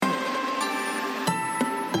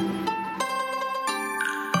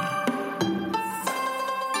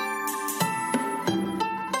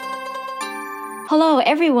Hello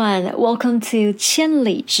everyone, welcome to 千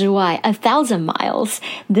里之外, 1,000 miles.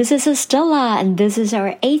 This is Estella and this is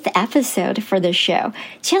our 8th episode for the show.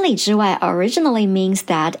 千里之外 originally means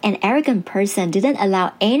that an arrogant person didn't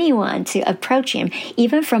allow anyone to approach him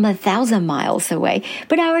even from 1,000 miles away.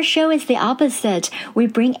 But our show is the opposite. We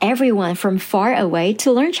bring everyone from far away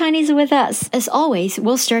to learn Chinese with us. As always,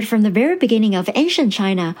 we'll start from the very beginning of ancient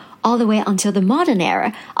China all the way until the modern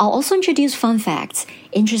era. I'll also introduce fun facts,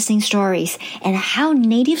 interesting stories, and how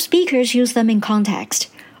native speakers use them in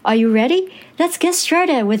context. Are you ready? Let's get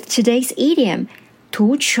started with today's idiom.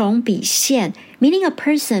 图穷匕现, meaning a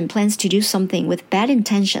person plans to do something with bad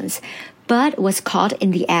intentions, but was caught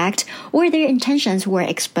in the act, or their intentions were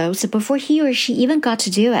exposed before he or she even got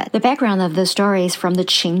to do it. The background of the story is from the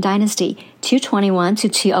Qing dynasty, 221 to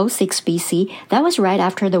 206 BC. That was right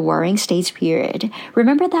after the Warring States period.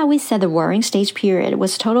 Remember that we said the Warring States period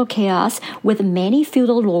was total chaos with many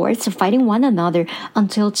feudal lords fighting one another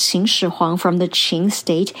until Qin Shi Huang from the Qing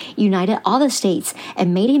state united all the states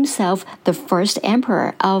and made himself the first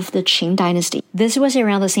emperor of the Qing dynasty. This was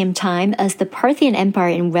around the same time as the Parthian Empire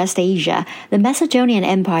in West Asia, the Macedonian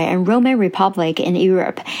Empire and Roman Republic in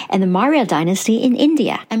Europe, and the Maurya dynasty in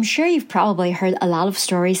India. I'm sure you've probably heard a lot of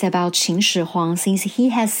stories about Qin Shi Huang since he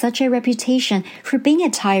has such a reputation for being a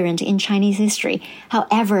tyrant in Chinese history.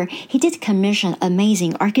 However, he did commission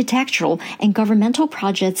amazing architectural and governmental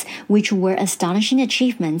projects which were astonishing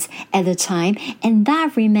achievements at the time and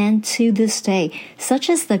that remain to this day, such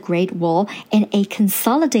as the Great Wall and a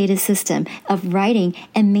consolidated system of writing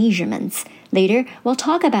and measurements. Later, we'll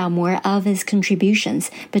talk about more of his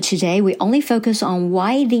contributions, but today we only focus on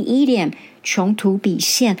why the idiom 穷途匕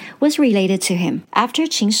现 was related to him. After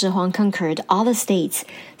Qin Shi Huang conquered all the states,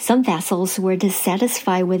 some vassals were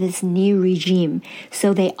dissatisfied with his new regime,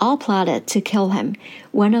 so they all plotted to kill him.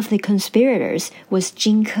 One of the conspirators was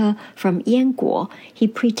Jin Ke from Yanguo. He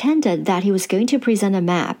pretended that he was going to present a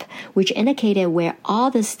map, which indicated where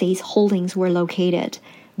all the states' holdings were located.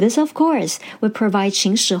 This, of course, would provide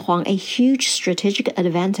Qin Shi Huang a huge strategic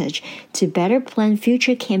advantage to better plan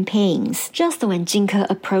future campaigns. Just when Jin Ke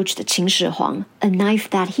approached Qin Shi Huang, a knife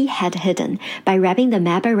that he had hidden by wrapping the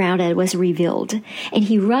map around it was revealed, and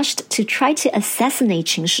he rushed to try to assassinate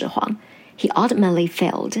Qin Shi Huang. He ultimately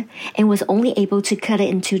failed, and was only able to cut it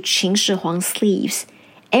into Qin Shi Huang's sleeves.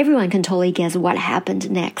 Everyone can totally guess what happened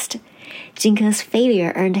next. Jin Ke's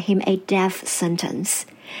failure earned him a death sentence.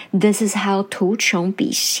 This is how 图穷匕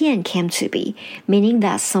现 came to be, meaning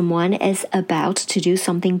that someone is about to do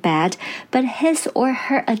something bad, but his or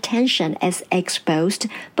her attention is exposed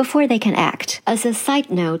before they can act. As a side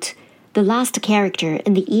note, the last character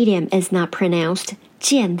in the idiom is not pronounced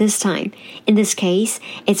见 this time. In this case,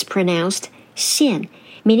 it's pronounced 现,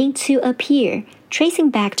 meaning to appear, tracing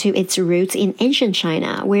back to its roots in ancient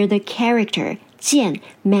China, where the character 见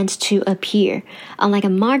meant to appear, unlike a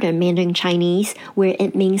modern Mandarin Chinese where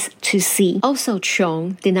it means to see. Also,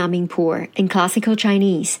 穷 did not mean poor in classical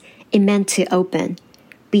Chinese. It meant to open.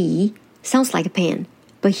 匕 sounds like a pen,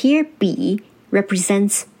 but here 匕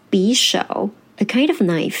represents 匕首, a kind of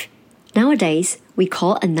knife. Nowadays, we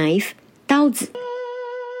call a knife 刀子.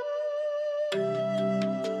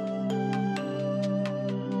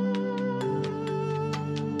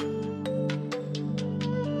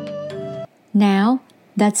 Now,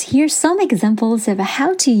 let's hear some examples of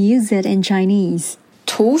how to use it in Chinese.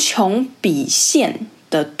 图穷匕现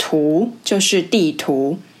的图就是地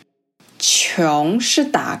图，穷是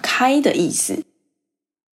打开的意思，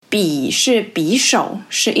匕是匕首，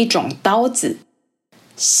是一种刀子，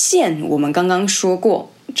现我们刚刚说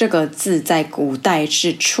过，这个字在古代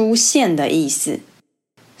是出现的意思，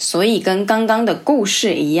所以跟刚刚的故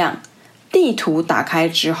事一样，地图打开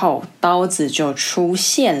之后，刀子就出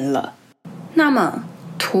现了。那么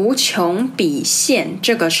图穷匕现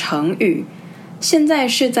这个成语现在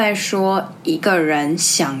是在说一个人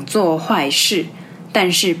想做坏事，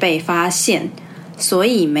但是被发现，所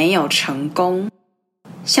以没有成功。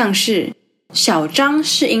像是小张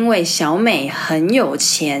是因为小美很有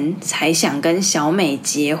钱才想跟小美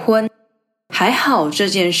结婚，还好这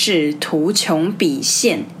件事图穷匕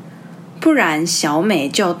现，不然小美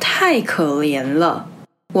就太可怜了。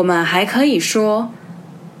我们还可以说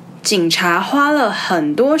警察花了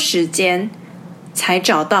很多时间才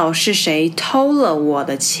找到是谁偷了我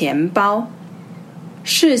的钱包，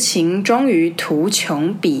事情终于图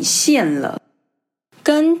穷匕现了。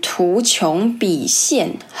跟图穷匕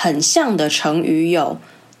现很像的成语有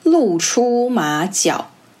露出马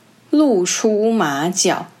脚，露出马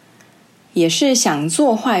脚也是想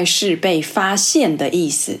做坏事被发现的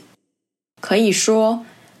意思。可以说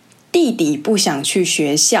弟弟不想去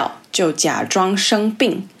学校就假装生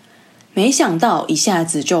病，没想到一下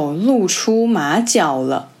子就露出马脚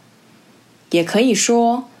了。也可以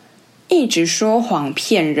说，一直说谎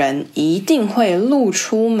骗人，一定会露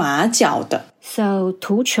出马脚的。So,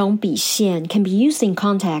 图穷匕现 can be used in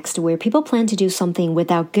context where people plan to do something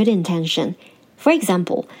without good intention. For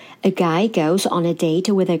example, a guy goes on a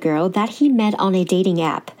date with a girl that he met on a dating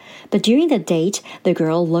app. But during the date, the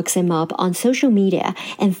girl looks him up on social media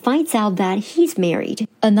and finds out that he's married.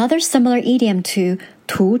 Another similar idiom to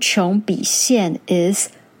图穷匕现 is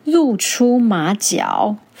露出马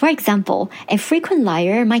脚. For example, a frequent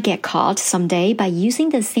liar might get caught someday by using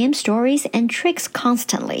the same stories and tricks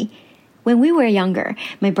constantly.When we were younger,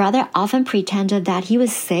 my brother often pretended that he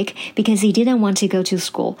was sick because he didn't want to go to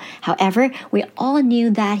school. However, we all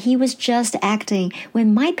knew that he was just acting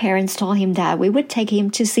when my parents told him that we would take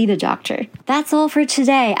him to see the doctor. That's all for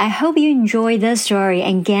today. I hope you enjoyed this story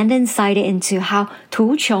and gained insight into how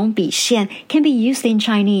图穷匕现 can be used in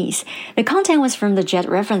Chinese. The content was from the Jet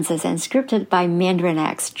References and scripted by Mandarin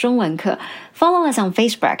X 中文课. Follow us on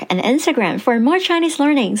Facebook and Instagram for more Chinese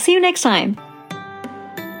learning. See you next time!